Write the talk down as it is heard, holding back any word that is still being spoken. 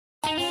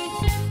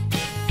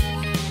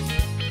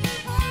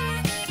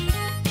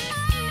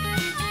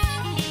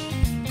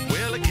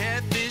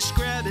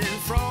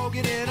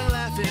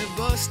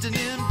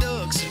nesting in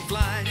ducks in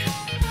flight.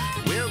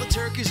 Well, the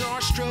turkeys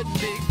are strutting,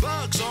 big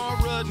bucks are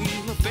rutting,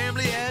 a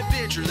family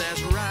adventure,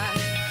 that's right.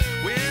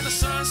 When the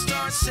sun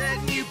starts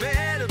setting, you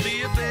better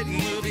be a betting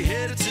we'll be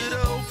headed to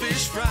the old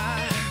fish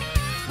fry.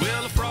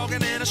 Well, a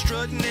frogging and a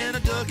strutting and a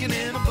ducking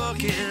and a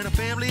bucking, a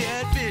family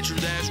adventure,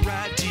 that's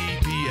right.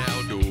 TP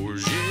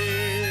Outdoors,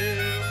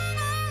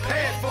 yeah.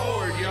 Pay it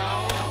forward,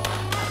 y'all.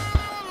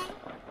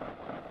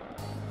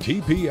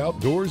 TP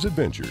Outdoors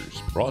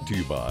Adventures, brought to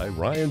you by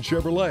Ryan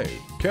Chevrolet,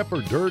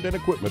 Kepper Dirt and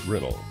Equipment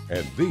Rental,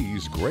 and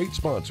these great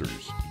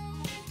sponsors.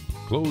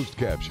 Closed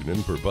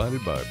captioning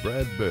provided by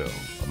Brad Bell,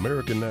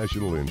 American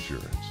National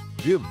Insurance.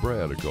 Give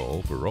Brad a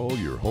call for all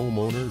your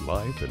homeowner,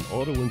 life, and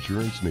auto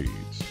insurance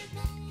needs.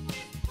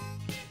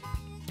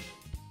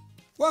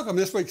 Welcome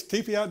to this week's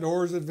TP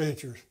Outdoors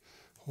Adventures.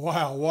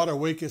 Wow, what a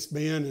week it's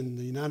been in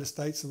the United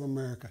States of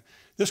America.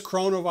 This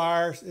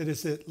coronavirus, it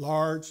has hit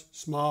large,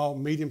 small,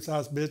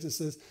 medium-sized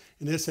businesses,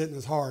 and it's hitting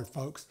us hard,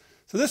 folks.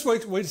 So this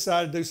week we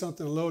decided to do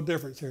something a little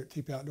different here at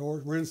TP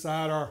Outdoors. We're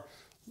inside our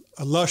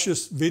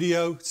luscious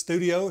video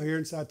studio here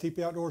inside TP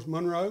Outdoors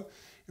Monroe, and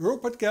we're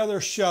gonna put together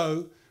a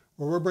show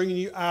where we're bringing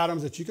you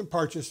items that you can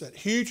purchase at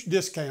huge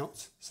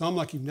discounts, some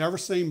like you've never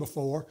seen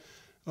before,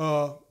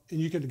 and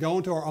you can go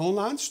into our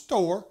online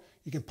store.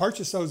 You can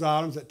purchase those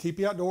items at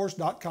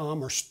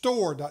tpoutdoors.com or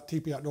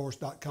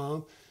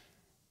store.tpoutdoors.com.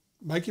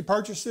 Make your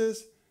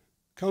purchases,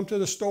 come to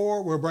the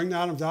store, we'll bring the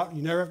items out.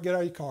 You never have to get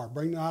out of your car.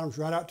 Bring the items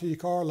right out to your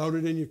car, load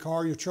it in your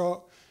car, your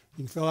truck.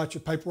 You can fill out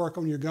your paperwork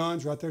on your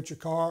guns right there at your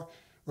car.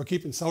 We're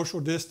keeping social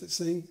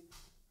distancing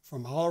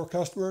from all our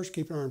customers,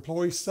 keeping our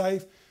employees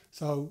safe.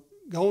 So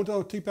go into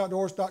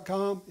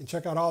tpoutdoors.com and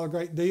check out all the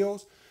great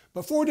deals.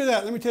 Before we do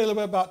that, let me tell you a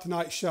little bit about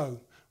tonight's show.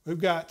 We've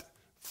got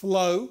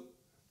Flo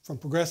from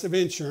Progressive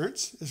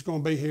Insurance is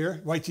going to be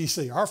here. Wait till you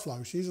see our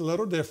Flo. She's a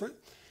little different.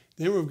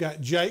 Then we've got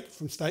Jake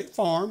from State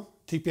Farm,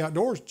 TP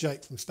Outdoors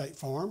Jake from State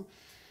Farm.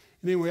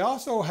 And then we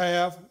also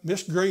have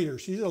Miss Greener.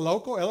 She's a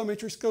local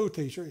elementary school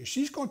teacher, and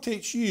she's going to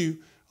teach you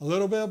a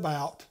little bit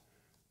about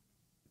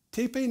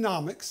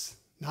TPnomics,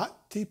 not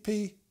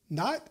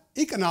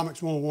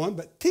Economics 101,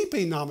 but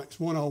TPnomics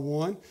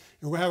 101. And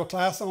we're going to have a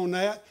class on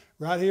that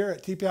right here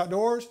at TP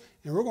Outdoors,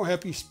 and we're going to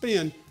help you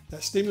spend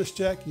that stimulus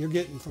check you're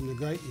getting from the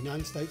great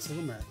United States of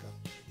America.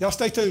 Y'all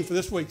stay tuned for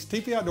this week's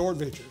TP Outdoor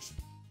Adventures.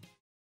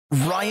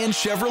 Ryan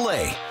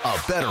Chevrolet,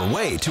 a better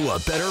way to a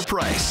better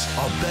price,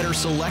 a better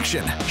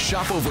selection.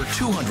 Shop over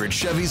 200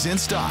 Chevys in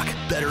stock,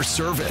 better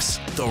service.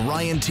 The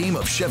Ryan team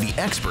of Chevy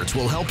experts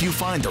will help you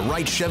find the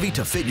right Chevy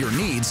to fit your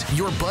needs,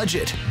 your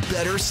budget.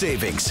 Better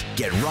savings.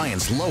 Get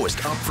Ryan's lowest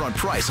upfront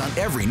price on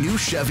every new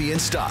Chevy in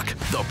stock.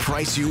 The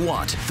price you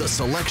want, the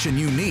selection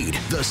you need,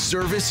 the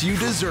service you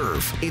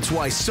deserve. It's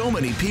why so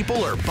many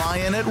people are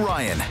buying at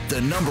Ryan,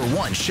 the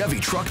 #1 Chevy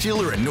truck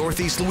dealer in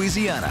Northeast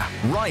Louisiana.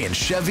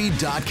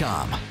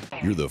 RyanChevy.com.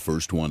 You're the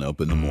first one up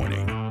in the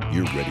morning.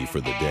 You're ready for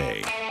the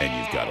day, and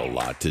you've got a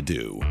lot to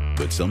do.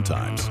 But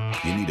sometimes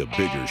you need a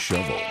bigger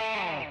shovel.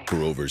 For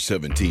over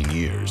 17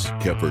 years,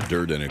 Kepper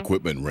Dirt and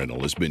Equipment Rental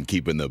has been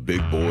keeping the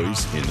big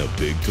boys in the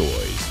big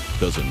toys.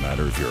 Doesn't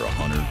matter if you're a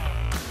hunter,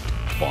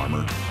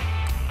 farmer,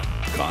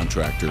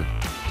 contractor,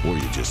 or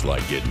you just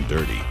like getting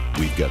dirty.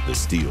 We've got the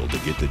steel to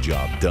get the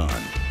job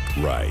done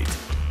right.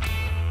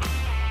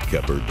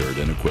 Kepper Dirt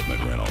and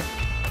Equipment Rental.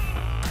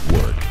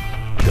 Work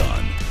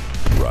done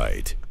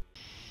right.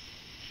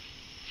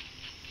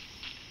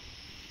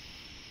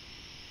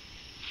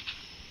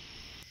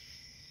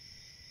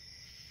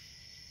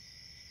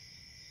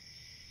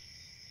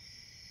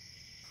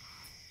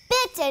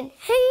 Benson,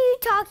 who are you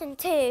talking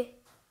to?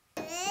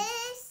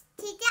 It's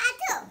TP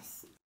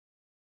Outdoors.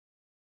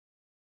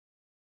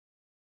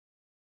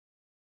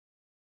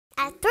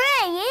 At 3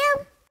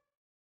 a.m.?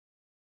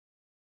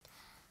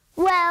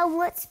 Well,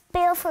 what's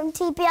Bill from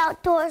TP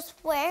Outdoors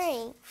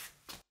wearing?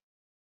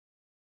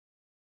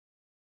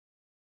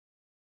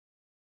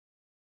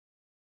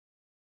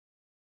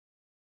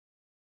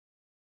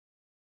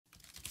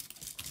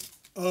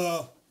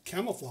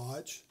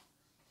 Camouflage.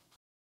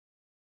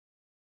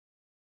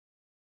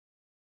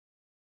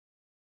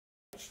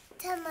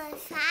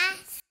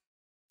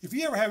 If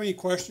you ever have any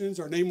questions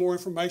or need more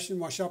information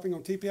while shopping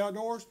on TP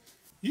Outdoors,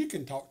 you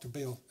can talk to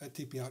Bill at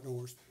TP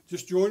Outdoors.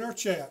 Just join our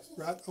chat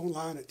right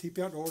online at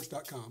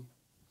tpoutdoors.com.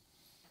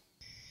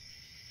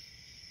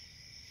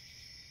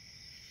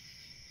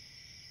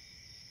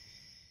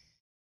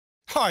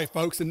 All right,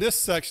 folks, in this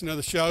section of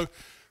the show,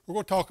 we're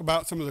going to talk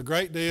about some of the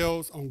great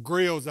deals on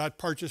grills I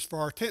purchased for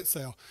our tent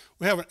sale.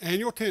 We have an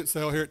annual tent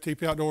sale here at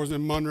TP Outdoors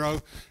in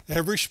Monroe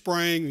every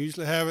spring. We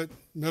usually have it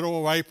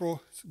middle of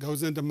April. It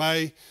goes into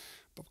May.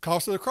 But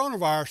because of the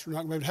coronavirus, we're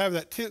not going to be able to have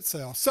that tent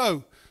sale.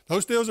 So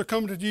those deals are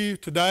coming to you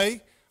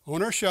today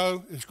on our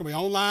show. It's going to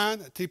be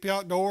online at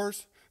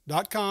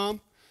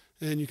tpoutdoors.com.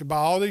 And you can buy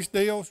all these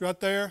deals right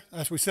there.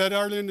 As we said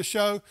earlier in the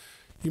show,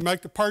 you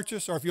make the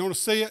purchase, or if you want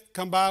to see it,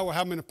 come by. We'll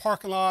have them in the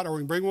parking lot, or we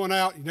can bring one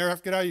out. You never have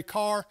to get out of your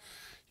car.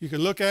 You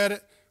can look at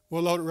it.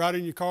 We'll load it right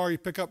in your car. You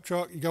pick up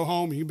truck, you go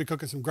home, and you'll be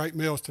cooking some great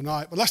meals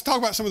tonight. But let's talk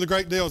about some of the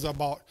great deals I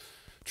bought.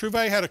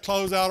 Trouvé had a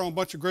closeout on a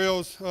bunch of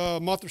grills a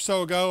month or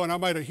so ago, and I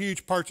made a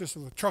huge purchase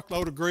of a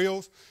truckload of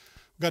grills.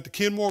 We've got the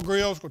Kenmore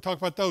grills. We'll talk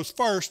about those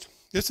first.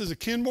 This is a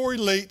Kenmore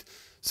Elite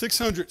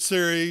 600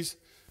 series.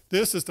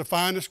 This is the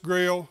finest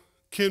grill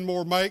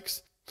Kenmore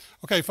makes.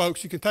 Okay,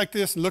 folks, you can take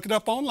this and look it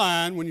up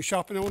online when you're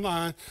shopping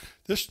online.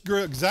 This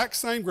grill, exact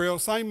same grill,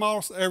 same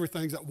models,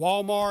 everything's at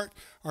Walmart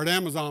or at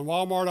Amazon.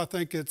 Walmart, I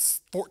think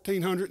it's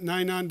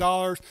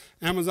 $1,499.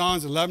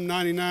 Amazon's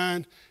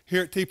 $11.99.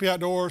 Here at TP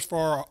Outdoors for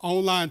our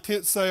online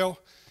tent sale,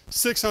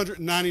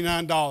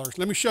 $699.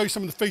 Let me show you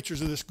some of the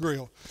features of this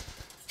grill.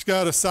 It's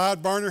got a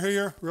side burner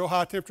here, real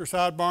high temperature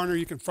side burner.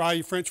 You can fry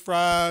your French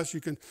fries,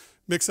 you can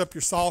mix up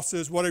your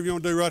sauces, whatever you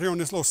want to do right here on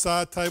this little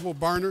side table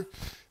burner.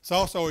 It's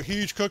also a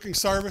huge cooking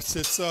service.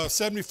 It's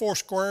 74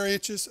 square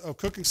inches of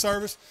cooking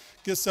service.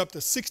 Gets up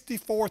to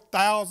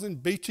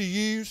 64,000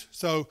 BTUs,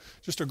 so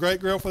just a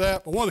great grill for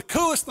that. But one of the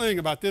coolest things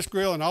about this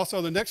grill, and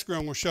also the next grill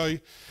I'm going to show you,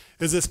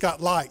 is it's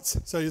got lights.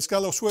 So it's got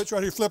a little switch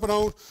right here, flip it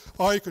on.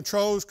 All your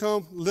controls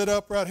come lit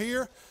up right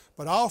here.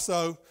 But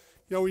also,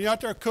 you know, when you're out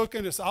there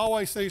cooking, it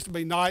always seems to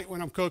be night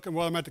when I'm cooking,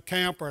 whether I'm at the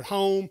camp or at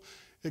home.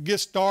 It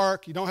gets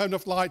dark. You don't have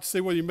enough light to see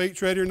whether your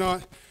meat's ready or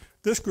not.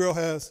 This grill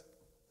has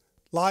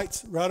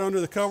lights right under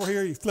the cover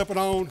here. You flip it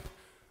on,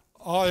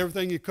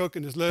 everything you're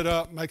cooking is lit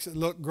up, makes it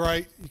look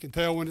great. You can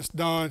tell when it's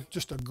done.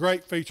 Just a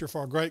great feature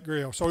for a great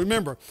grill. So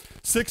remember,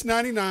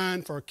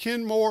 $699 for a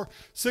Kenmore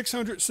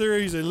 600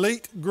 series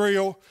Elite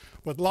grill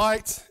with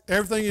lights,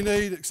 everything you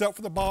need except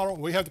for the bottle.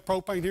 We have the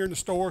propane here in the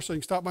store, so you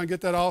can stop by and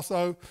get that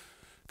also.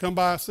 Come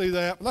by and see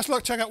that. But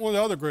let's check out one of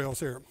the other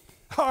grills here.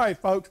 All right,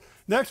 folks,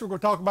 next we're going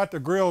to talk about the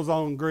Grill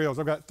Zone grills.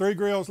 I've got 3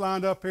 grills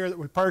lined up here that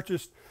we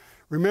purchased.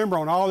 Remember,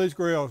 on all these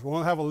grills, we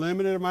won't have a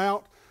limited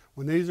amount.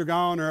 When these are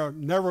gone, there'll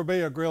never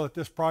be a grill at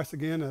this price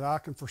again that I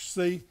can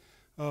foresee.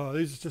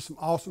 These are just some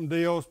awesome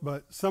deals,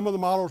 but some of the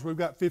models we've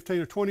got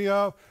 15 or 20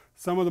 of.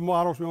 Some of the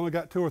models we only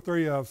got 2 or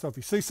 3 of. So if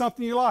you see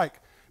something you like,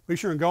 be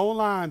sure and go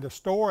online to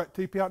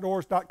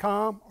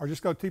store@tpoutdoors.com or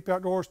just go to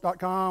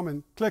tpoutdoors.com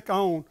and click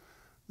on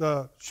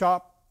the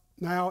Shop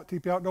Now at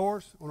TP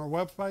Outdoors on our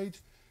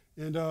webpage.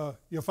 And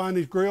you'll find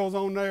these grills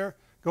on there.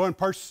 Go ahead and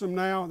purchase them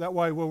now. That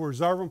way we'll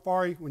reserve them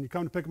for you. When you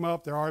come to pick them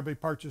up, they'll already be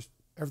purchased.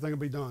 Everything will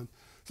be done.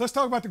 So let's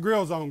talk about the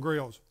Grill Zone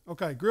grills.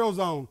 Okay, Grill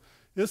Zone.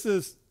 This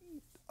is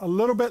a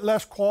little bit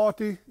less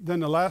quality than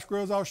the last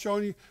grills I was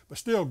showing you, but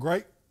still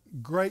great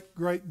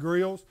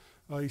grills.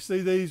 You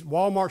see these,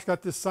 Walmart's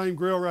got this same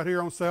grill right here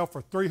on sale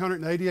for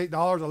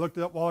 $388. I looked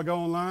it up while ago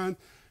online.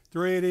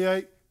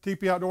 $388,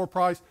 TP Outdoor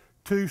price,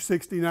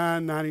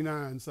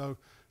 $269.99. So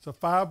it's a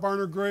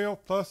 5-burner grill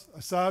plus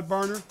a side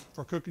burner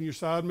for cooking your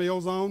side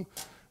meals on.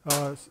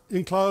 It's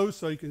enclosed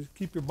so you can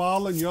keep your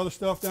bottle and your other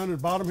stuff down at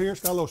the bottom here. It's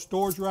got a little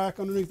storage rack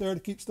underneath there to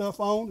keep stuff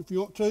on if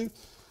you want to.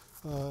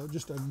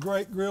 Just a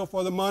great grill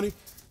for the money.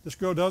 This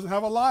grill doesn't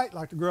have a light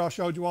like the grill I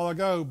showed you a while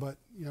ago, but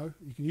you know,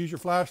 you can use your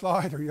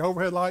flashlight or your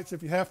overhead lights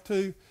if you have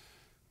to.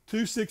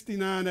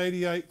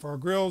 $269.88 for a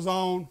Grill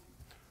Zone.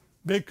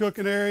 Big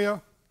cooking area,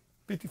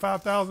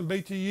 55,000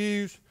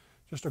 BTUs.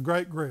 Just a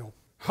great grill.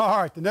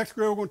 All right, the next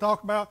grill we're going to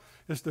talk about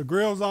is the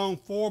Grill Zone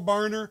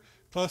 4-burner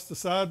plus the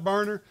side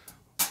burner.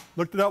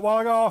 Looked it up a while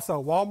ago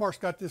also. Walmart's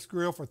got this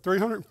grill for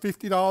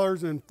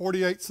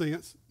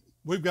 $350.48.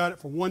 We've got it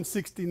for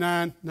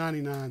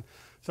 $169.99.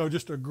 So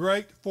just a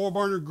great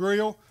 4-burner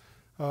grill.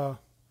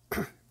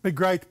 Be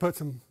great to put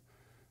some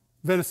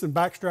venison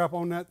backstrap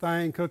on that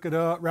thing, cook it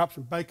up, wrap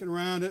some bacon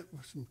around it,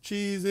 with some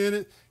cheese in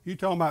it. You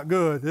talking about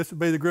good. This would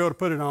be the grill to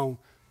put it on.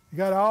 You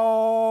got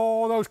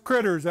all those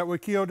critters that we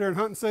kill during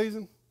hunting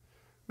season.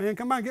 Man,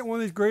 come by and get one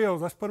of these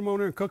grills. Let's put them on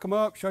there and cook them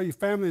up. Show your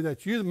family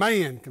that you, the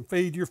man, can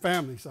feed your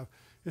family. So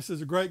this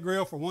is a great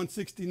grill for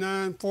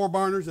 $169, 4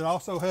 burners. It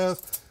also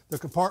has the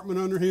compartment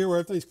under here where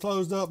everything's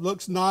closed up.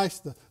 Looks nice.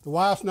 The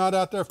wife's not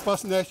out there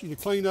fussing at you to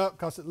clean up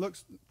because it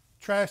looks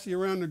trashy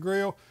around the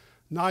grill.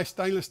 Nice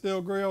stainless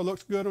steel grill.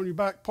 Looks good on your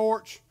back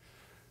porch.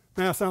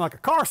 Man, I sound like a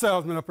car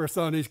salesman up here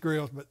selling these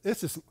grills, but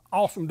this is some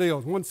awesome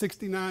deals.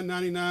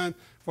 $169.99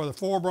 for the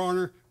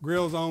 4-burner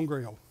Grill Zone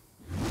grill.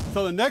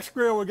 So the next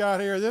grill we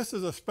got here, this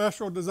is a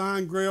special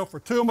design grill for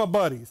 2 of my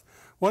buddies.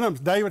 One of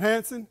them's David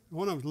Hanson,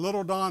 one of them's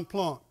Little Don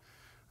Plunk.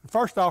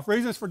 First off,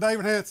 reasons for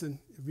David Hanson.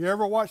 If you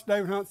ever watch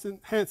David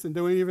Hanson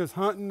do any of his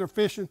hunting or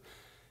fishing,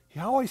 he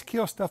always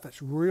kills stuff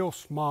that's real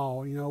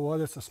small. You know,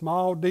 whether it's a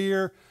small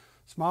deer,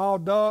 small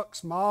duck,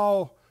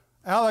 small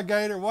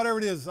alligator, whatever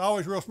it is, it's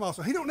always real small.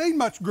 So he don't need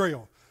much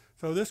grill.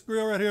 So this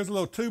grill right here is a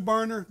little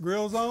 2-burner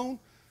Grill Zone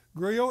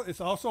grill.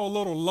 It's also a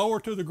little lower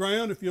to the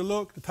ground. If you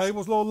look, the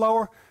table's a little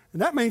lower.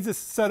 And that means it's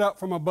set up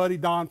for my buddy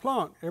Don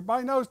Plunk.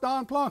 Everybody knows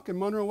Don Plunk in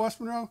Monroe, West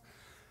Monroe.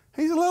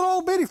 He's a little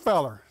old bitty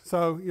feller.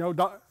 So, you know,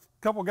 a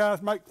couple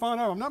guys make fun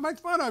of him. I'm not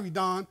making fun of you,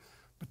 Don,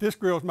 but this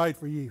grill's made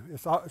for you.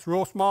 It's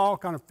real small,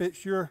 kind of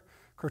fits your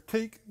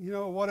critique, you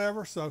know,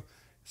 whatever. So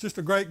it's just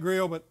a great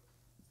grill. But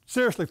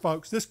seriously,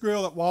 folks, this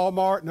grill at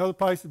Walmart and other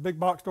places, big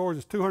box stores,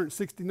 is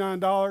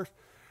 $269.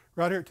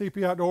 Right here at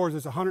TP Outdoors,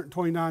 it's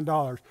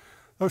 $129.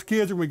 Those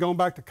kids, when we going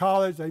back to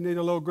college, they need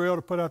a little grill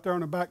to put out there on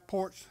the back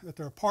porch at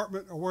their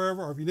apartment or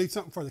wherever, or if you need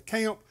something for the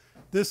camp,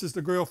 this is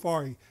the grill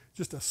for you.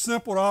 Just a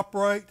simple to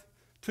operate,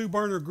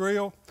 2-burner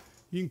grill.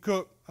 You can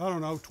cook, I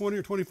don't know, 20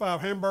 or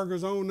 25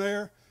 hamburgers on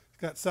there.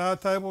 It's got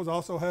side tables,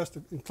 also has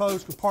the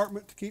enclosed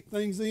compartment to keep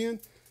things in.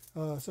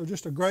 So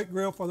just a great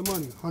grill for the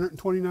money,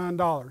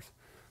 $129.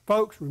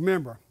 Folks,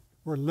 remember,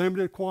 we're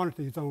limited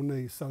quantities on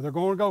these, so they're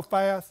going to go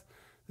fast.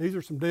 These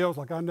are some deals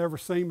like I've never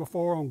seen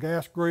before on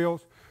gas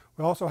grills.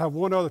 We also have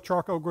one other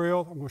charcoal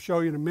grill I'm going to show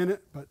you in a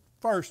minute, but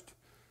first,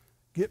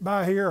 get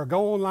by here or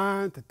go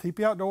online to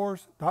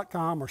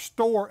tpoutdoors.com or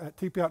store at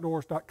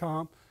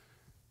tpoutdoors.com.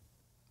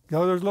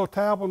 Go, there's a little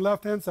tab on the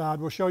left-hand side.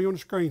 We'll show you on the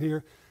screen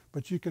here,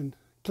 but you can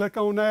click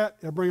on that.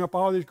 It'll bring up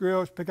all these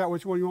grills, pick out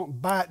which one you want,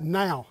 and buy it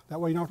now.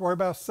 That way you don't have to worry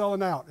about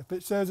selling out. If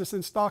it says it's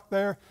in stock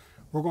there,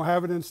 we're going to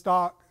have it in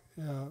stock.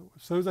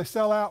 As soon as they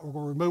sell out, we're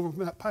going to remove them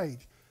from that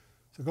page.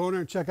 So go in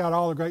there and check out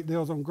all the great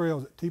deals on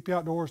grills at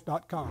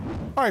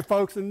tpoutdoors.com. All right,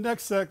 folks, in the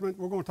next segment,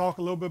 we're going to talk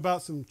a little bit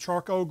about some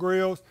charcoal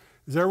grills.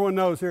 As everyone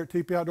knows, here at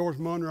TP Outdoors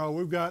Monroe,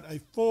 we've got a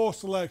full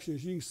selection.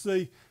 As you can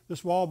see,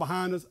 this wall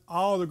behind us,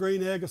 all the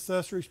Green Egg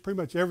accessories, pretty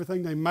much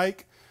everything they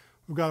make.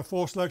 We've got a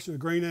full selection of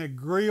Green Egg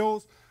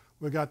grills.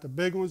 We've got the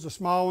big ones, the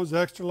small ones, the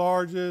extra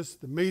larges,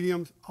 the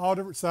mediums, all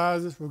different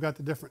sizes. We've got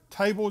the different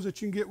tables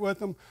that you can get with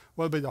them,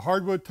 whether it be the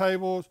hardwood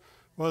tables,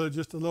 whether it's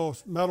just the little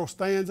metal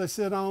stands they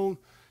sit on.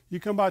 You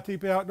come by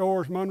TP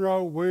Outdoors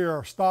Monroe, we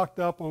are stocked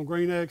up on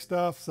Green Egg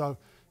stuff. So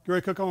get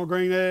ready to cook on a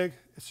Green Egg.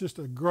 It's just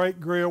a great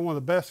grill, one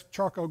of the best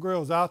charcoal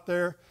grills out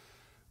there.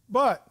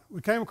 But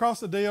we came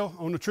across a deal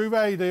on the True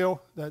Value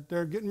deal that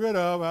they're getting rid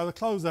of out of the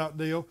closeout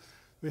deal.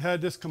 We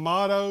had this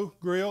Kamado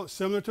grill. It's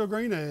similar to a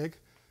Green Egg.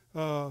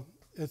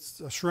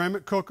 It's a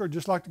ceramic cooker,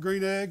 just like the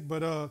Green Egg,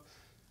 but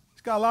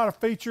it's got a lot of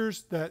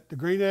features that the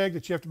Green Egg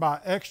that you have to buy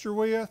extra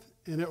with,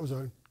 and it was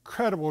an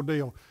incredible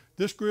deal.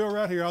 This grill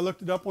right here, I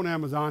looked it up on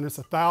Amazon. It's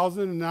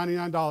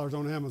 $1,099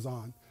 on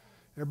Amazon.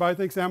 Everybody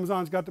thinks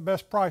Amazon's got the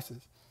best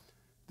prices.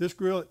 This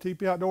grill at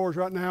TP Outdoors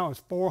right now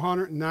is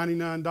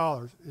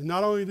 $499. And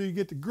not only do you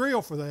get the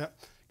grill for that,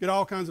 you get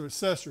all kinds of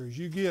accessories.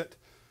 You get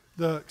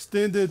the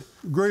extended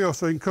grill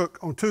so you can cook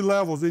on 2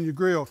 levels in your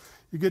grill.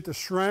 You get the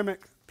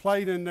ceramic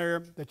plate in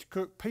there that you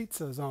cook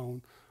pizzas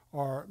on,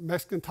 or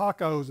Mexican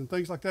tacos and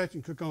things like that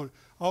you can cook on it.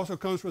 Also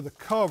comes with a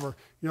cover.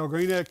 You know,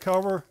 Green Egg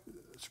cover,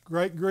 it's a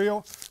great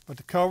grill, but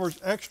the cover's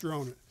extra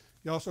on it.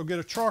 You also get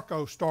a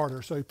charcoal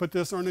starter. So you put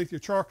this underneath your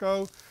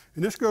charcoal,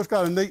 and this grill's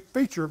got a neat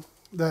feature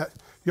that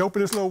you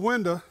open this little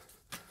window,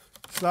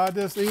 slide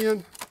this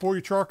in, pour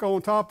your charcoal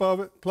on top of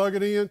it, plug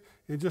it in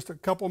just a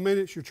couple of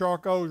minutes your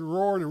charcoal is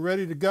roaring and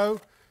ready to go.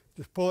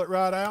 Just pull it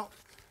right out.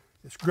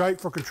 It's great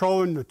for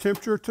controlling the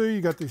temperature too.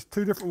 You got these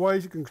 2 different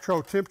ways you can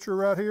control temperature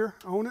right here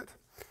on it.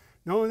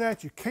 Not only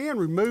that, you can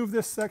remove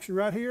this section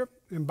right here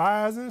and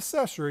buy as an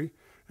accessory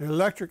an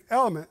electric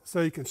element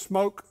so you can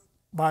smoke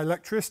by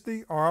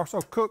electricity or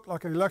also cook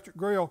like an electric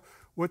grill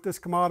with this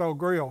Kamado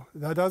grill.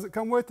 That doesn't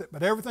come with it,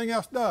 but everything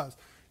else does.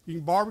 You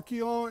can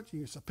barbecue on it,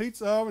 it's a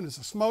pizza oven, it's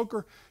a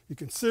smoker, you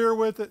can sear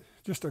with it.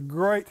 Just a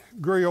great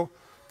grill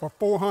for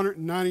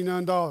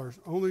 $499,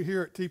 only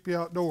here at TP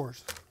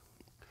Outdoors.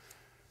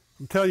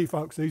 I'm telling you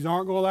folks, these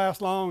aren't going to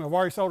last long. I've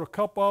already sold a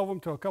couple of them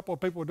to a couple of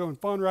people doing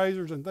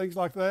fundraisers and things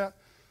like that.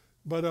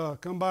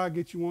 But come by and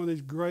get you one of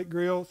these great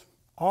grills,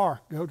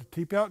 or go to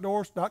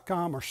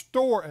tpoutdoors.com or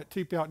store at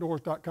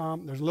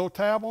tpoutdoors.com. There's a little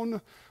tab on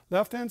the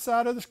left-hand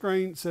side of the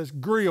screen that says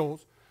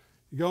grills.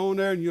 You go on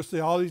there and you'll see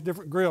all these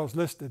different grills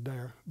listed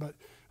there. But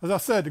as I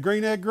said, the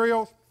Green Egg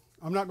grills,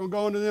 I'm not going to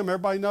go into them.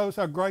 Everybody knows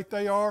how great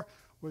they are.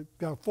 We've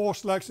got a full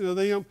selection of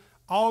them.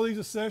 All these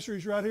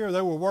accessories right here,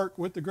 they will work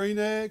with the Green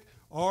Egg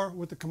or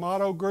with the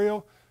Kamado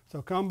grill.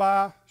 So come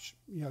by.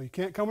 You know, you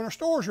can't come in our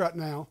stores right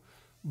now,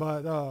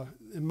 but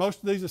and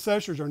most of these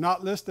accessories are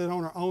not listed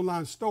on our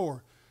online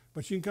store.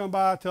 But you can come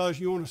by, tell us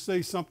you want to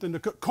see something to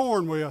cook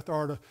corn with,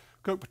 or to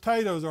cook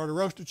potatoes, or to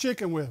roast a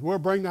chicken with. We'll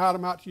bring the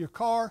item out to your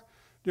car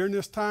during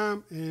this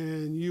time,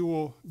 and you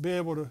will be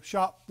able to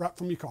shop right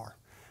from your car.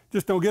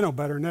 Just don't get no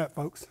better than that,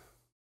 folks.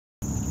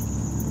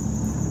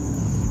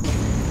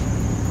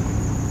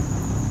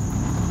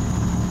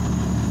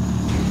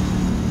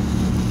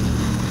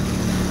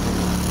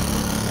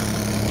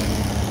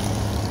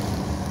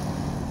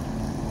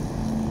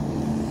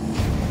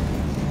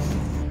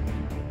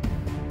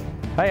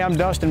 Hey, I'm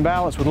Dustin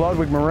Balance with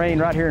Ludwig Marine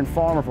right here in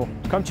Farmerville.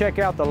 Come check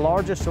out the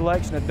largest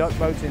selection of duck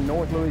boats in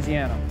North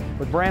Louisiana.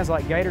 With brands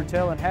like Gator,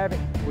 Tail, and Havoc,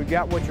 we've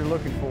got what you're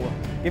looking for.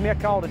 Give me a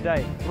call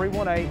today,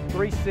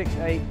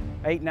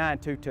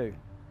 318-368-8922.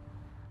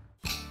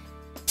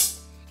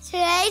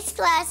 Today's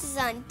class is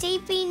on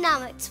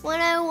TPnomics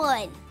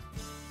 101.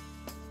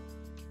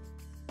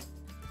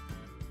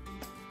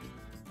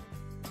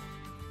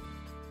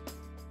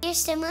 Your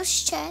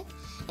stimulus check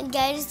and go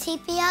to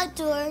TP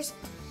Outdoors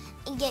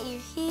and get your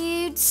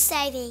huge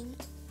savings.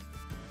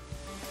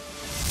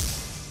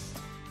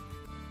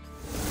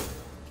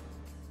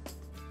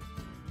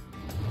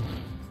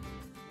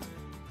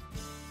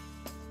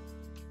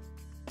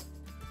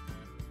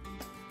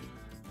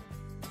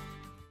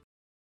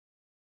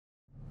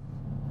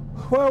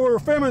 Well, we were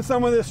filming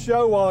some of this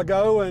show a while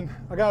ago, and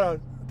I got a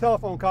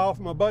telephone call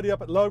from a buddy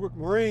up at Ludwig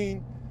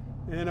Marine,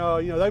 and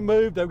you know, they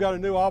moved. They've got a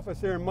new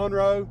office here in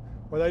Monroe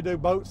where they do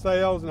boat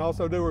sales and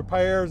also do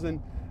repairs. And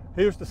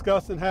he was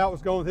discussing how it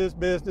was going with his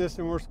business,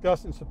 and we're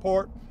discussing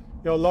support,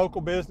 you know,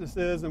 local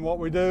businesses and what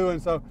we do.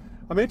 And so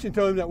I mentioned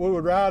to him that we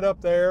would ride up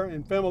there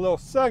and film a little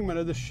segment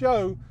of the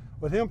show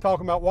with him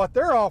talking about what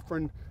they're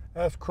offering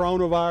as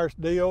coronavirus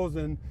deals,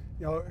 and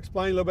you know,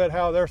 explain a little bit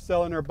how they're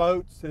selling their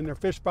boats and their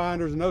fish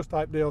finders and those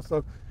type deals.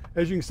 So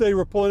as you can see,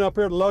 we're pulling up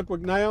here to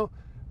Ludwig now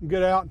and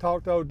get out and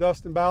talk to old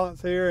Dustin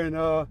Balance here,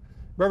 and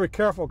very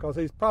careful because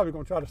he's probably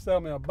going to try to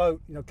sell me a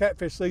boat. You know,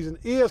 catfish season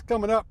is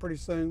coming up pretty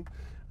soon,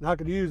 and I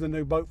could use a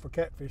new boat for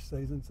catfish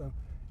season. So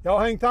y'all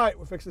hang tight.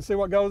 We're fixing to see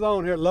what goes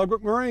on here at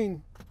Ludwig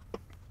Marine.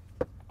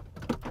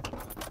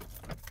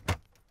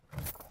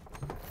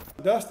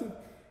 Dustin,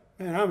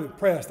 man, I'm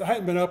impressed. I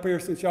hadn't been up here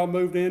since y'all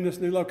moved in this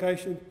new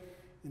location,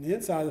 and the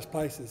inside of this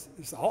place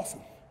is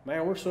awesome.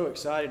 Man, we're so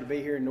excited to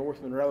be here in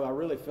North Monroe. I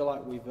really feel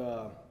like we've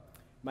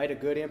made a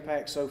good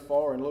impact so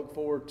far, and look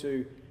forward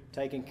to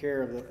taking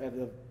care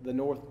of the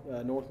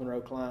North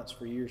Monroe clients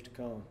for years to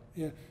come.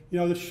 Yeah, you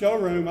know, the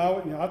showroom,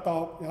 I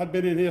thought I'd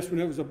been in this when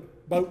it was a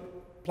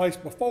boat place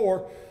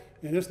before,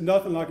 and it's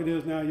nothing like it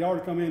is now. You ought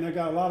to come in. They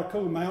got a lot of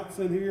cool mounts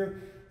in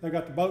here. They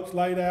got the boats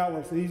laid out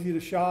where it's easy to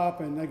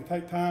shop, and they can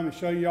take time and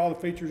show you all the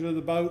features of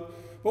the boat.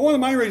 But one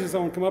of the main reasons I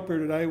want to come up here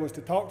today was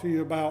to talk to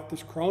you about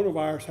this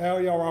coronavirus, how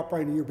y'all are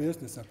operating your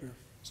business up here.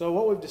 So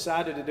what we've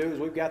decided to do is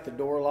we've got the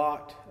door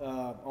locked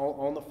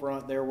on the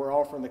front there. We're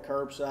offering the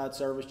curbside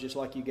service just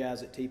like you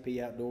guys at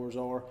TP Outdoors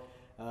are.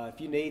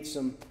 If you need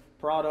some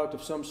product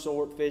of some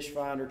sort, fish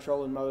finder,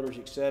 trolling motors,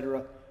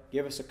 etc.,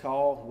 give us a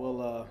call.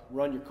 We'll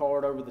run your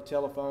card over the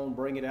telephone,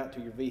 bring it out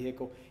to your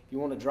vehicle. If you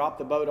want to drop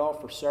the boat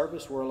off for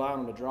service, we're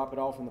allowing them to drop it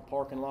off in the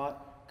parking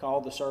lot, call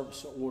the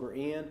service order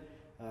in.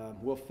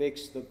 We'll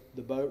fix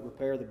the boat,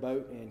 repair the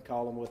boat, and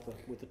call them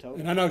with the tow.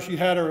 And I know she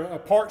had a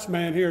parts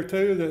man here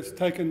too that's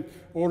taking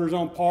orders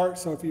on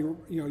parts. So if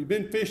you've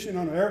been fishing,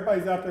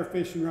 everybody's out there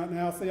fishing right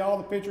now. See all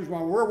the pictures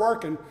while we're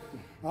working.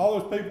 All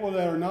those people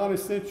that are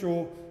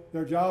non-essential,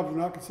 their jobs are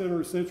not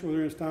considered essential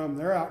during this time.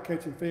 They're out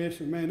catching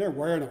fish, and man, they're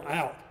wearing them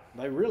out.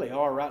 They really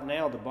are right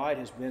now. The bite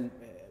has been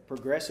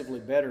progressively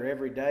better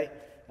every day.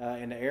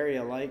 And the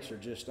area lakes are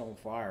just on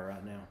fire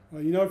right now.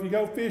 Well, you know, if you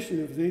go fishing,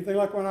 if it's anything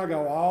like when I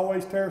go, I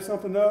always tear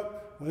something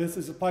up. Well, this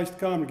is a place to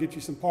come to get you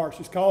some parts.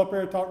 Just call up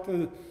there and talk to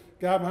the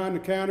guy behind the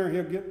counter.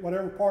 He'll get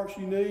whatever parts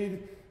you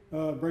need,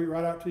 bring it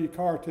right out to your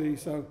car to you.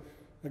 So,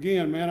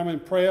 again, man, I'm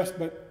impressed.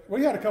 But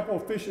we had a couple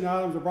of fishing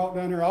items I brought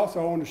down here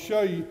also I wanted to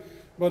show you.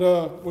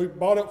 But we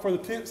bought it for the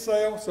tent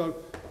sale. So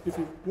if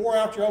you wore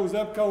out your old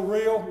Zebco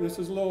reel, this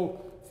is a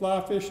little fly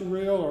fishing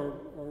reel or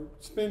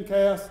spin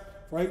cast.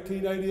 For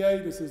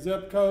 $18.88, this is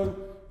Zebco.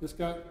 It's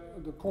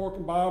got the cork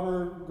and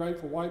bobber, great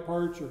for white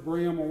perch or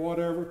brim or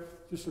whatever.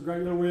 Just a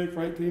great little rig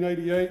for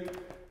 $18.88.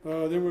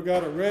 Then we've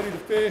got a ready to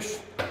fish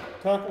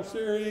tackle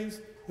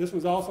series. This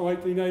was also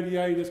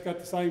 $18.88. It's got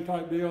the same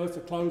type deal. It's a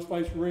closed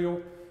face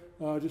reel.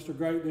 Just a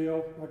great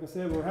deal. Like I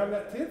said, we're having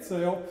that tent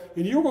sale,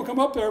 and you were going to come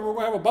up there and we're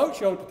going to have a boat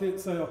show at the tent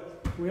sale.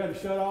 We had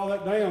to shut all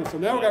that down. So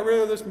now we got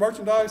rid of this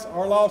merchandise.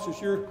 Our loss is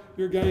your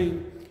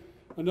gain.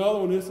 Another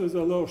one, this is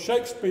a little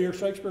Shakespeare.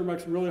 Shakespeare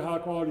makes some really high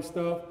quality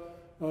stuff.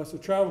 It's a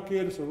travel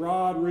kit, it's a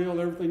rod,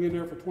 reel, everything in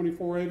there for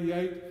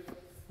 $24.88.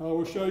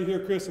 We'll show you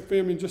here, Chris will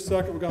film in just a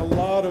second. We've got a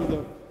lot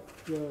of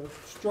the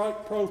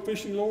Strike Pro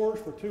fishing lures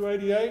for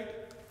 $2.88.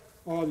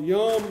 The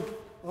Yum,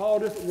 all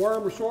different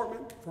worm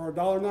assortment for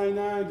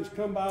 $1.99. Just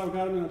come by, we've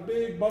got them in a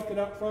big bucket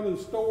out front of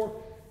the store.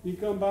 You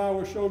can come by,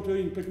 we'll show them to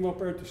you, you can pick them up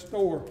there at the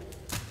store.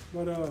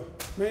 But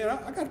man,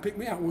 I got to pick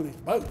me out one of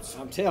these boats.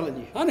 I'm telling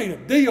you. I need a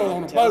deal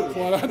on a boat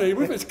for what I need.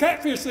 It's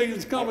catfish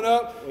season's coming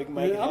up. I've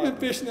been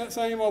fishing that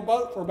same old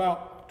boat for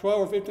about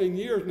 12 or 15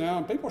 years now,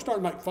 and people are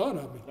starting to make fun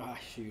of me. Ah,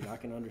 shoot, I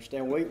can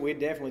understand. We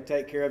definitely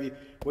take care of you.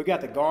 We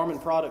got the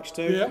Garmin products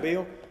too, yeah.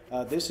 Bill.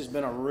 This has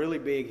been a really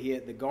big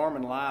hit, the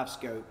Garmin Live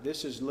Scope.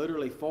 This is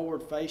literally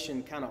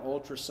forward-facing kind of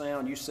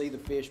ultrasound. You see the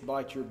fish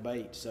bite your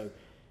bait. So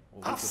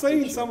I've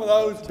seen some of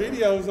those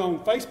videos on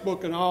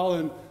Facebook and all,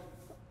 and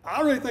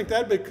I really think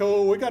that'd be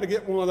cool. We got to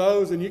get one of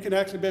those, and you can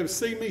actually be able to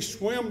see me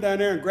swim down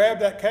there and grab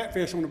that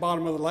catfish on the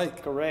bottom of the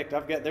lake. Correct.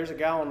 There's a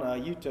guy on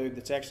YouTube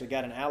that's actually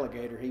got an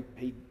alligator.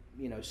 He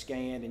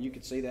scanned, and you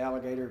could see the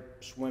alligator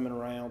swimming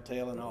around,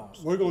 tail and all.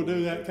 We're going to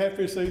do that.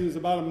 Catfish season is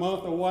about a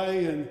month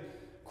away, and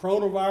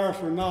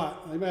coronavirus or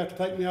not, they may have to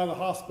take me out of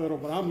the hospital,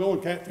 but I'm going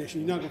catfishing.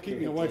 You're not going to keep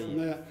me away from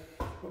that.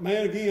 But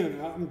man,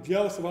 again, I'm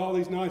jealous of all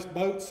these nice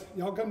boats.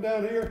 Y'all come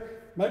down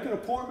here, make an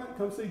appointment,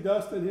 come see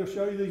Dustin. He'll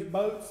show you these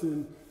boats,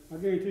 and I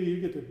guarantee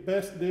you get the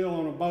best deal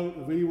on a boat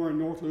of anywhere in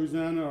North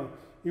Louisiana or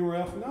anywhere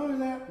else. Not only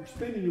that, we're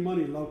spending your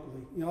money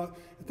locally.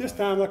 At this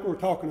time, like we were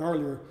talking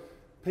earlier,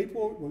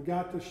 people, we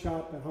got to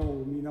shop at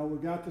home. We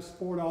got to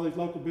support all these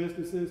local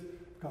businesses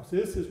because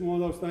this is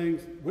one of those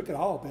things, we could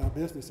all be out of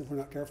business if we're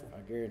not careful.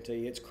 I guarantee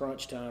you, it's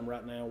crunch time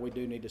right now. We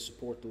do need to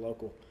support the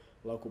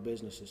local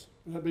businesses.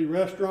 That'd be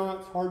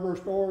restaurants, hardware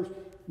stores,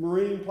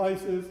 marine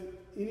places,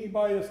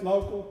 anybody that's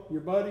local,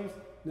 your buddies,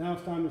 now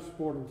it's time to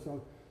support them.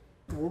 So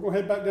We're going to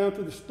head back down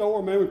to the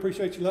store, man. We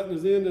appreciate you letting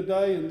us in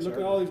today and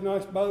looking at all these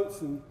nice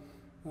boats, and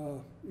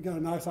you got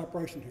a nice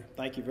operation here.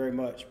 Thank you very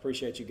much.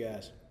 Appreciate you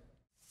guys.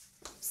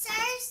 Sir,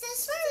 is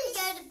this where we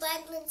go to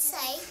Bundle and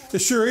Save? It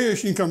sure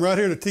is. You can come right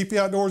here to TP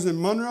Outdoors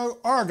in Monroe,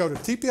 or go to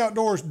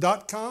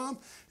tpoutdoors.com.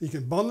 You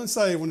can bundle and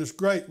save on this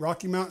great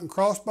Rocky Mountain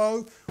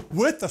crossbow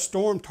with the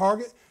Storm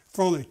target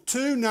for only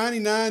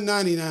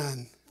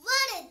 $299.99.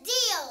 What a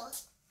deal!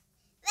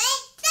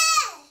 Right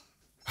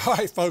there! All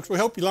right, folks, we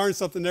hope you learned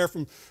something there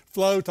from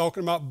Flo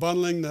talking about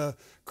bundling the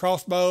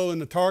crossbow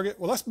and the target.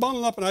 Well, let's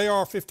bundle up an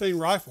AR-15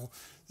 rifle.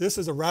 This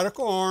is a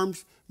Radical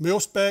Arms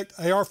mil-spec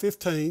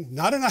AR-15,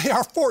 not an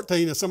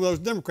AR-14 as some of those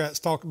Democrats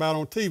talk about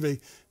on TV.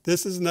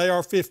 This is an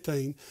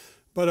AR-15.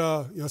 But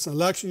you know, it's an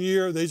election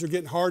year. These are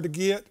getting hard to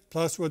get.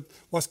 Plus, with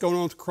what's going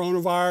on with the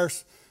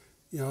coronavirus,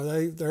 you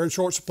know, they're in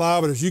short supply.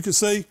 But as you can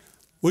see,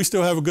 we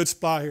still have a good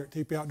supply here at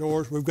TP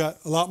Outdoors. We've got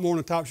a lot more on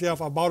the top shelf.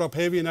 I bought up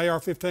heavy in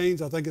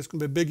AR-15s. I think it's going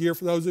to be a big year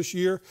for those this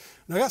year.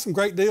 And I got some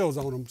great deals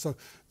on them. So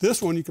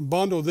this one, you can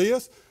bundle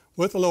this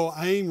with a little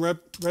AIM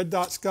red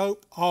dot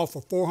scope, all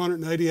for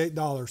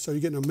 $488. So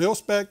you're getting a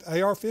mil-spec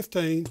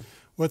AR-15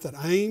 with an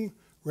AIM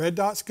red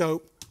dot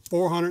scope,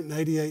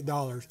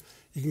 $488.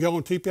 You can go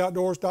on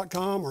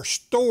tpoutdoors.com or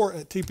store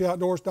at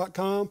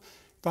tpoutdoors.com.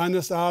 Find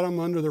this item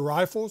under the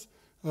rifles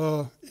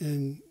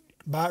and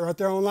buy it right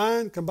there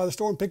online. Come by the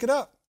store and pick it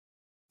up.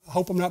 I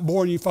hope I'm not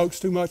boring you folks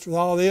too much with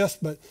all this,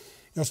 but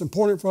you know, it's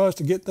important for us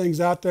to get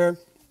things out there.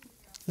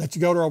 Let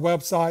you go to our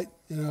website,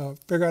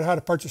 figure out how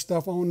to purchase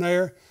stuff on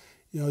there.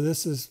 You know,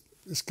 this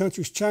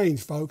country's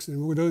changed, folks,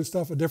 and we're doing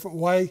stuff a different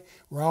way.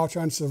 We're all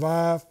trying to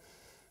survive.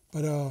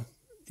 But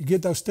you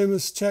get those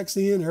stimulus checks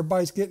in,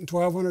 everybody's getting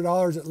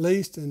 $1,200 at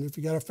least, and if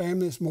you got a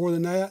family, it's more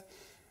than that.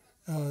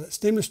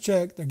 Stimulus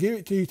check, they're giving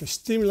it to you to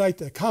stimulate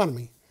the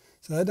economy.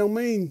 So that don't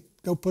mean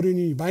go put it in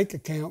your bank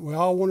account. We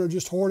all want to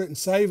just hoard it and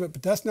save it,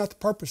 but that's not the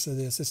purpose of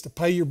this. It's to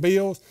pay your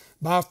bills,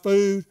 buy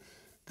food,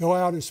 go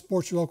out and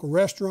support your local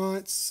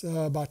restaurants,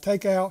 buy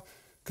takeout,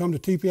 come to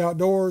TP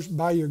Outdoors,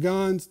 buy your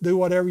guns, do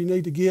whatever you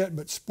need to get,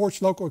 but support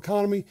your local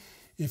economy.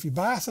 If you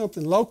buy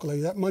something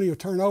locally, that money will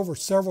turn over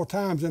several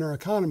times in our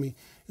economy,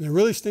 and it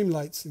really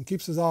stimulates and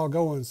keeps us all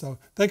going. So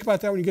think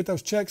about that when you get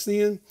those checks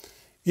in.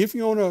 If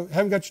you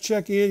haven't got your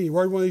check in, you're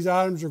worried one of these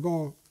items are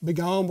going to be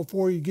gone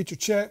before you get your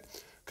check,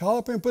 call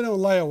up here and put it on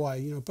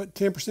layaway. You know, put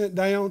 10%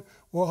 down.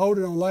 We'll hold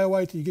it on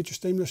layaway till you get your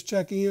stimulus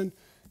check in,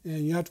 and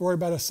you don't have to worry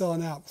about us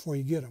selling out before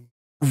you get them.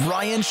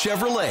 Ryan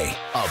Chevrolet,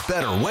 a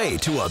better way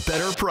to a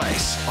better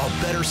price, a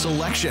better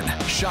selection.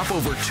 Shop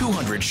over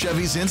 200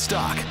 Chevys in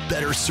stock,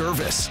 better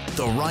service.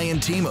 The Ryan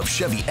team of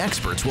Chevy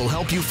experts will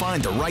help you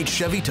find the right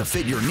Chevy to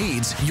fit your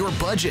needs, your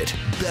budget.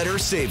 Better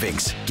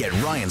savings. Get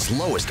Ryan's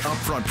lowest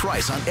upfront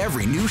price on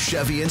every new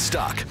Chevy in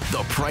stock.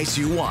 The price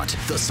you want,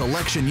 the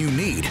selection you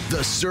need,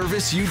 the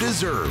service you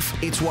deserve.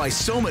 It's why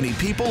so many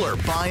people are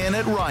buying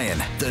at Ryan,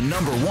 the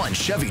 #1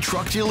 Chevy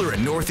truck dealer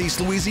in Northeast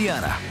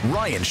Louisiana.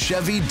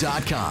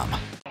 RyanChevy.com.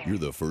 You're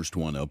the first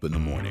one up in the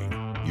morning.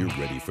 You're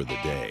ready for the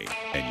day,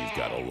 and you've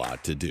got a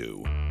lot to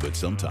do. But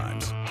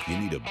sometimes you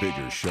need a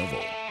bigger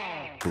shovel.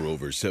 For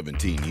over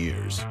 17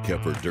 years,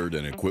 Kepper Dirt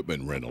and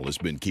Equipment Rental has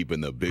been keeping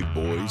the big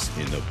boys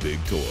in the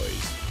big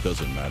toys.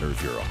 Doesn't matter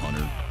if you're a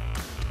hunter,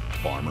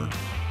 farmer,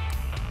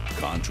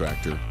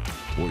 contractor,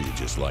 or you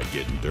just like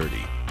getting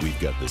dirty. We've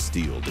got the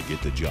steel to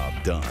get the job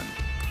done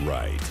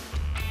right.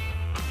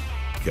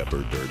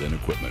 Kepper Dirt and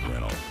Equipment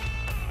Rental.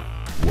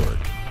 Work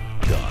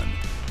done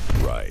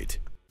right.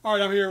 All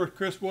right, I'm here with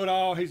Chris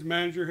Woodall. He's the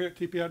manager here at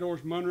TP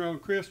Outdoors Monroe.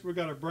 And Chris, we've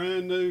got a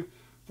brand new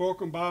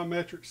Fulcrum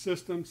biometric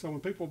system. So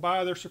when people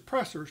buy their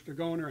suppressors to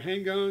go in their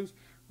handguns,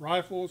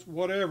 rifles,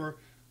 whatever,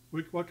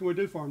 what can we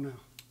do for them now?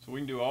 So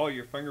we can do all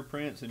your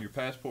fingerprints and your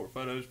passport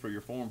photos for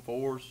your Form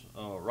 4s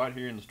right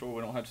here in the store.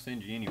 We don't have to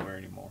send you anywhere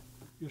anymore.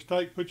 Just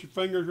put your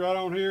fingers right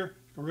on here.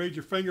 It's going to read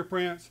your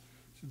fingerprints.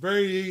 It's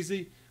very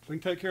easy. We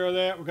can take care of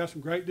that. We've got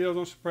some great deals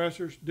on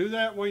suppressors. Do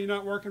that when you're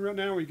not working right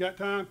now. When you got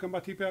time, come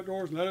by TP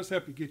Outdoors and let us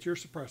help you get your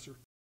suppressor.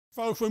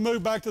 Folks, we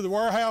moved back to the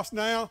warehouse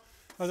now.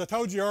 As I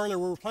told you earlier,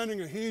 we were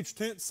planning a huge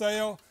tent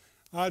sale.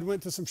 I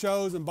went to some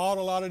shows and bought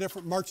a lot of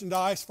different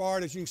merchandise for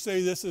it. As you can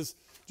see, this is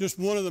just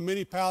one of the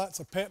many pallets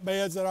of pet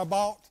beds that I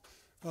bought.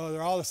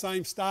 They're all the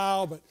same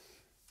style, but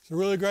it's a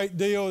really great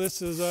deal.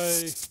 This is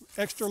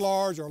a extra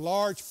large or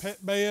large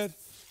pet bed.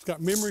 It's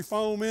got memory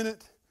foam in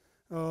it.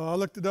 I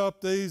looked it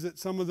up. These at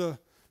some of the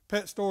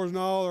pet stores and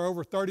all are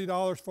over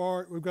 $30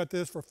 for it. We've got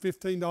this for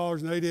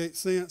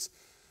 $15.88.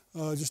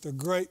 Just a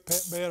great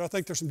pet bed. I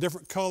think there's some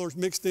different colors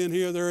mixed in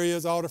here. There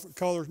is all different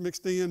colors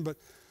mixed in, but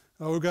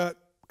we've got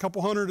a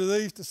couple hundred of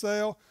these to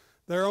sell.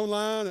 They're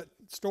online at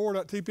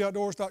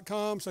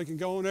store.tpoutdoors.com, so you can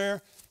go in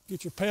there,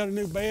 get your pet a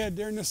new bed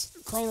during this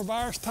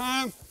coronavirus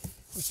time.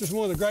 It's just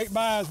one of the great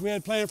buys we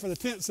had planned for the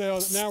tent sale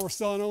that now we're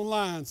selling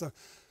online. So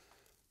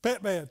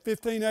pet bed,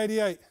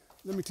 $15.88.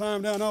 Let me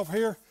climb down off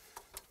here.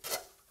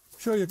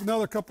 Show you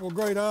another couple of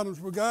great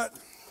items we got.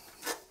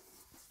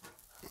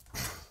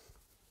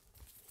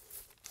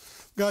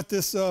 Got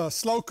this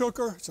slow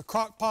cooker. It's a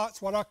crock pot,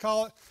 it's what I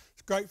call it.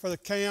 It's great for the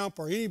camp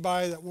or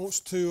anybody that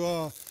wants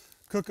to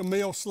cook a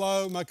meal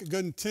slow, make it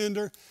good and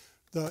tender.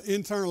 The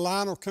internal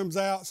liner comes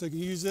out, so you can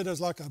use it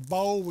as like a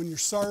bowl when you're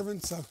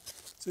serving. So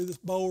see this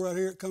bowl right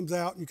here, it comes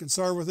out and you can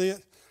serve with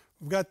it.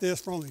 We've got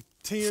this for only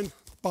 10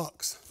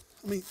 bucks.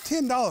 I mean,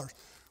 $10.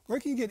 Where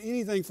can you get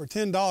anything for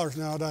 $10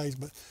 nowadays?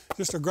 But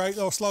just a great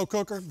little slow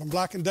cooker from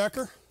Black &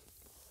 Decker.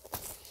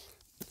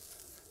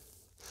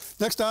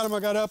 Next item I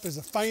got up is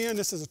a fan.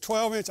 This is a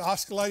 12-inch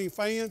oscillating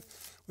fan,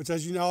 which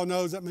as you all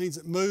know, that means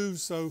it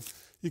moves, so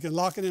you can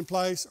lock it in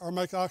place or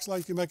make it oscillate.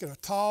 You can make it a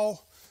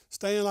tall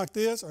stand like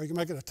this, or you can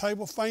make it a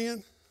table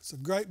fan. It's a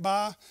great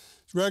buy.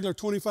 It's regular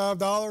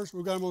 $25.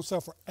 We've got them on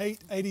sale for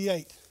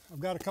 $8.88. I've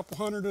got a couple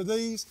hundred of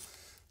these.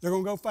 They're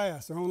gonna go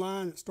fast. They're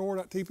online at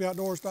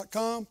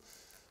store.tpoutdoors.com.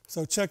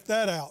 So check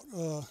that out.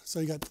 So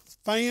you got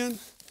fan,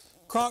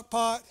 crock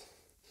pot,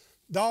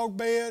 dog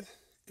bed,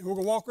 and we're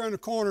gonna walk around the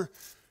corner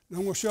and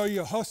I'm gonna show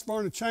you a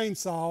Husqvarna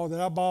chainsaw that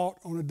I bought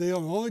on a deal.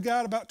 And I only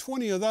got about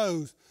 20 of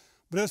those,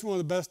 but it's one of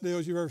the best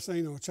deals you've ever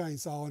seen on a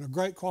chainsaw, and a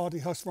great quality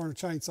Husqvarna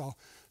chainsaw.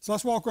 So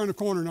let's walk around the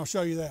corner and I'll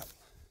show you that.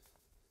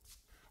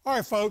 All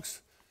right,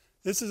 folks,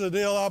 this is a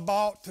deal I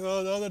bought the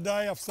other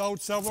day. I've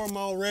sold several of them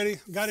already.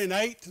 Got in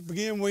 8 to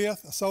begin with.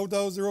 I sold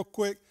those real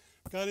quick.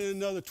 Got in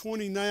another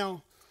 20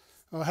 now.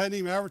 I hadn't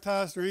even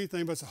advertised or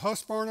anything, but it's a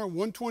Husqvarna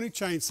 120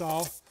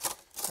 chainsaw,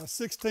 a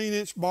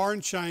 16-inch bar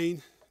and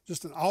chain.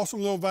 Just an awesome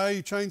little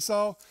value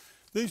chainsaw.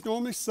 These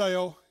normally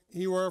sell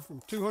anywhere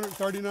from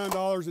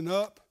 $239 and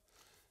up.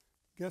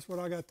 Guess what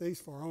I got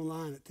these for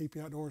online at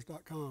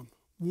tpoutdoors.com?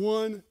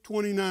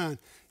 $129.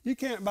 You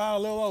can't buy a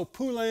little old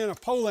Poulan or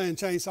Poland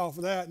chainsaw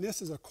for that, and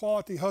this is a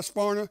quality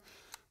Husqvarna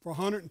for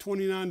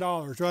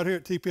 $129 right here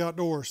at TP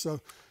Outdoors.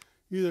 So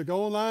you either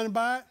go online and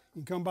buy it,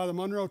 you can come by the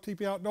Monroe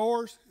TP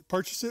Outdoors,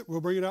 purchase it,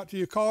 we'll bring it out to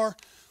your car.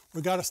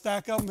 We got a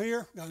stack of them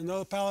here, got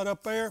another pallet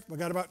up there, we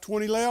got about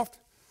 20 left.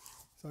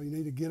 So you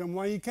need to get them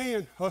while you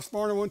can.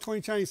 Husqvarna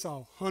 120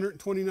 chainsaw,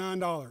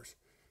 $129,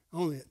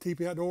 only at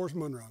TP Outdoors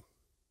Monroe.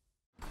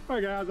 All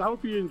right guys, I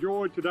hope you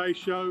enjoyed today's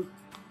show.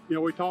 You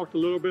know, we talked a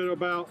little bit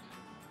about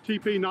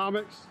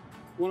TPnomics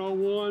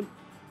 101,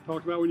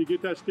 talked about when you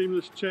get that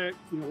stimulus check,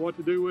 you know, what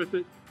to do with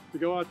it, to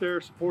go out there,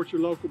 support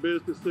your local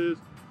businesses,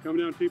 come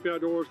down to TP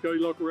Outdoors, go to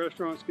your local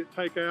restaurants, get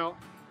takeout,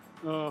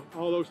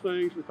 all those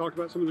things. We talked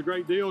about some of the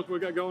great deals we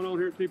got going on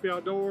here at TP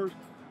Outdoors.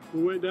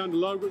 We went down to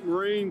Ludwig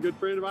Marine, good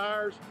friend of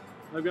ours.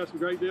 They've got some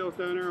great deals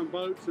down there on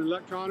boats and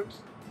electronics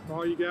for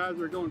all you guys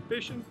that are going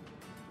fishing.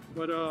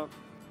 But, you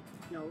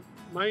know,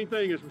 main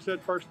thing, as we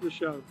said first of the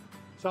show,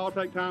 let's all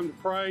take time to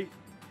pray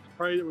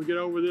that we get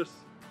over this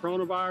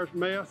coronavirus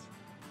mess,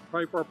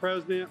 pray for our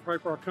president, pray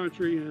for our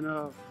country,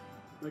 and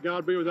may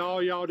God be with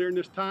all y'all during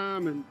this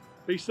time, and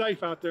be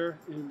safe out there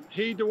and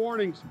heed the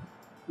warnings.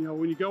 You know,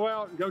 when you go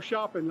out and go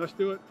shopping, let's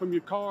do it from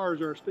your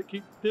cars, or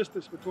keep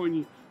distance between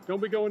you. Don't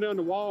be going down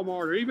to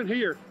Walmart or even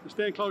here to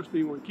stand close to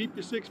anyone. Keep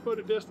your 6 foot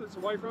of distance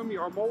away from you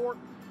or more,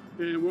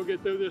 and we'll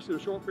get through this in a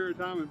short period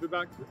of time and be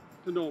back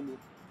to normal.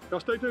 Y'all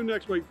stay tuned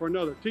next week for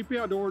another TP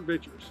Outdoor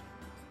Adventures.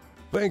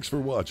 Thanks for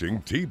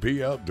watching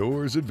TP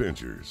Outdoors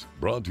Adventures,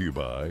 brought to you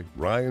by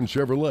Ryan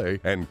Chevrolet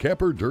and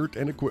Kemper Dirt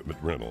and Equipment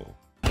Rental.